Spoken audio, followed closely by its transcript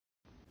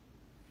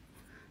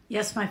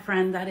Yes, my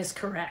friend, that is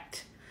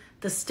correct.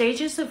 The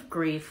stages of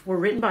grief were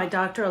written by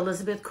Dr.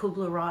 Elizabeth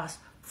Kubler-Ross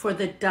for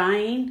the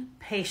dying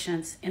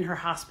patients in her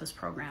hospice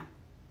program.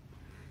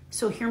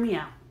 So hear me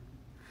out.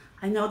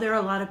 I know there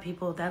are a lot of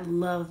people that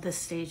love the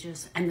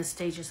stages, and the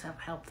stages have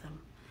helped them.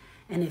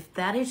 And if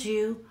that is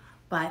you,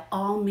 by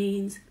all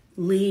means,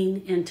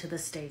 lean into the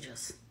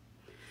stages.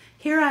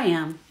 Here I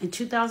am in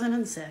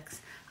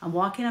 2006. I'm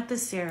walking up the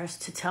stairs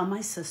to tell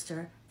my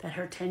sister that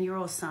her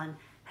 10-year-old son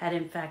had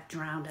in fact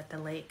drowned at the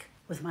lake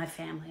with my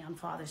family on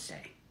Father's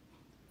Day.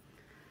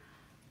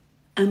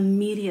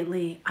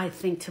 Immediately, I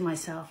think to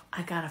myself,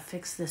 I gotta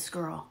fix this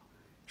girl.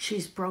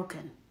 She's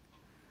broken.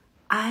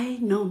 I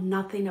know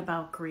nothing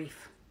about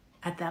grief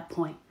at that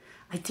point.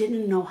 I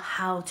didn't know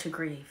how to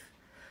grieve.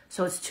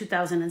 So it's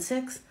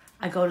 2006.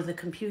 I go to the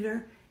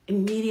computer.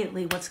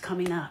 Immediately, what's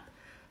coming up?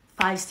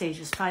 5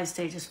 stages, 5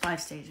 stages,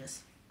 5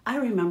 stages. I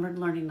remembered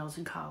learning those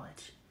in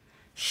college.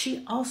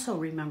 She also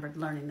remembered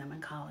learning them in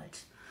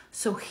college.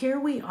 So here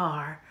we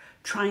are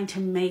trying to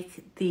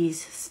make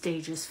these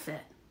stages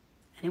fit.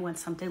 And it went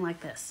something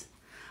like this.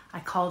 I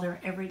called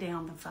her every day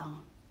on the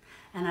phone,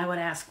 and I would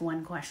ask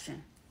one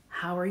question: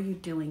 how are you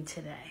doing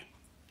today?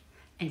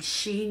 And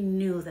she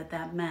knew that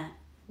that meant,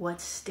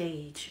 what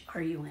stage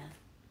are you in?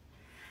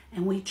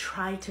 And we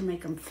tried to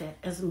make them fit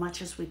as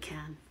much as we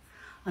can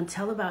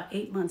until about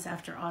 8 months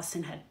after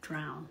Austin had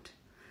drowned.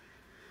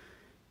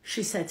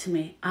 She said to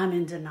me, I'm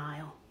in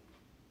denial.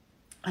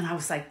 And I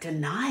was like,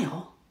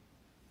 denial?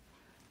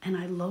 And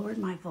I lowered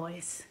my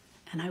voice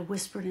and I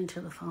whispered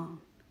into the phone,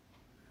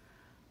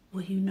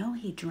 well, you know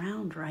he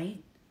drowned,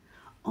 right?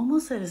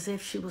 Almost as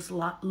if she was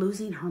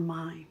losing her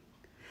mind.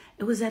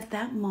 It was at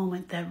that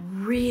moment that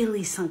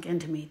really sunk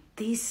into me.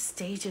 These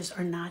stages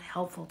are not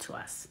helpful to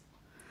us.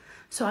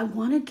 So I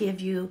want to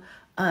give you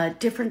a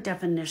different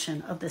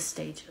definition of the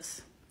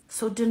stages.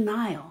 So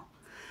denial.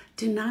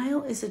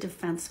 Denial is a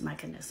defense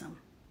mechanism,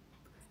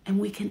 and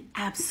we can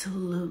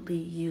absolutely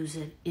use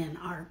it in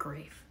our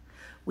grief.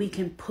 We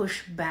can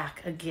push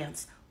back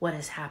against what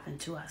has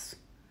happened to us,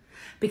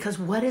 because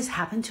what has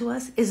happened to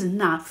us is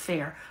not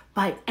fair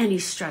by any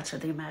stretch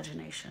of the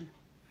imagination.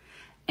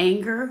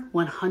 Anger,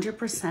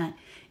 100%,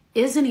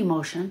 is an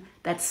emotion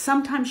that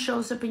sometimes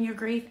shows up in your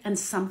grief and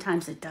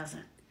sometimes it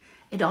doesn't.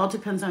 It all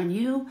depends on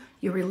you,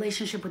 your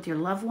relationship with your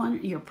loved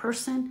one, your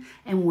person,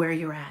 and where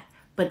you're at.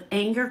 But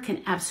anger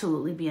can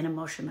absolutely be an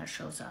emotion that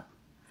shows up.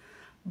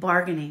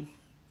 Bargaining,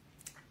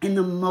 in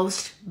the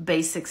most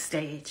basic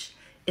stage,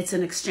 it's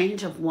an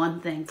exchange of one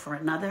thing for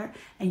another,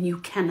 and you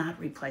cannot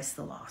replace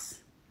the loss.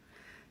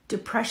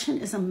 Depression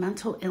is a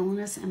mental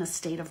illness and a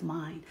state of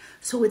mind.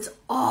 So it's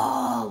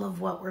all of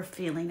what we're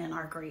feeling in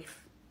our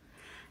grief.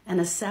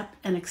 And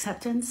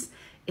acceptance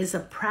is a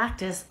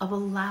practice of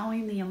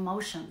allowing the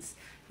emotions.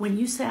 When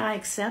you say, I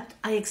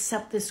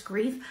accept this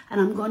grief, and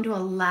I'm going to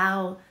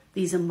allow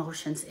these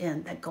emotions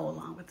in that go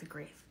along with the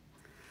grief.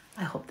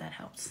 I hope that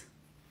helps.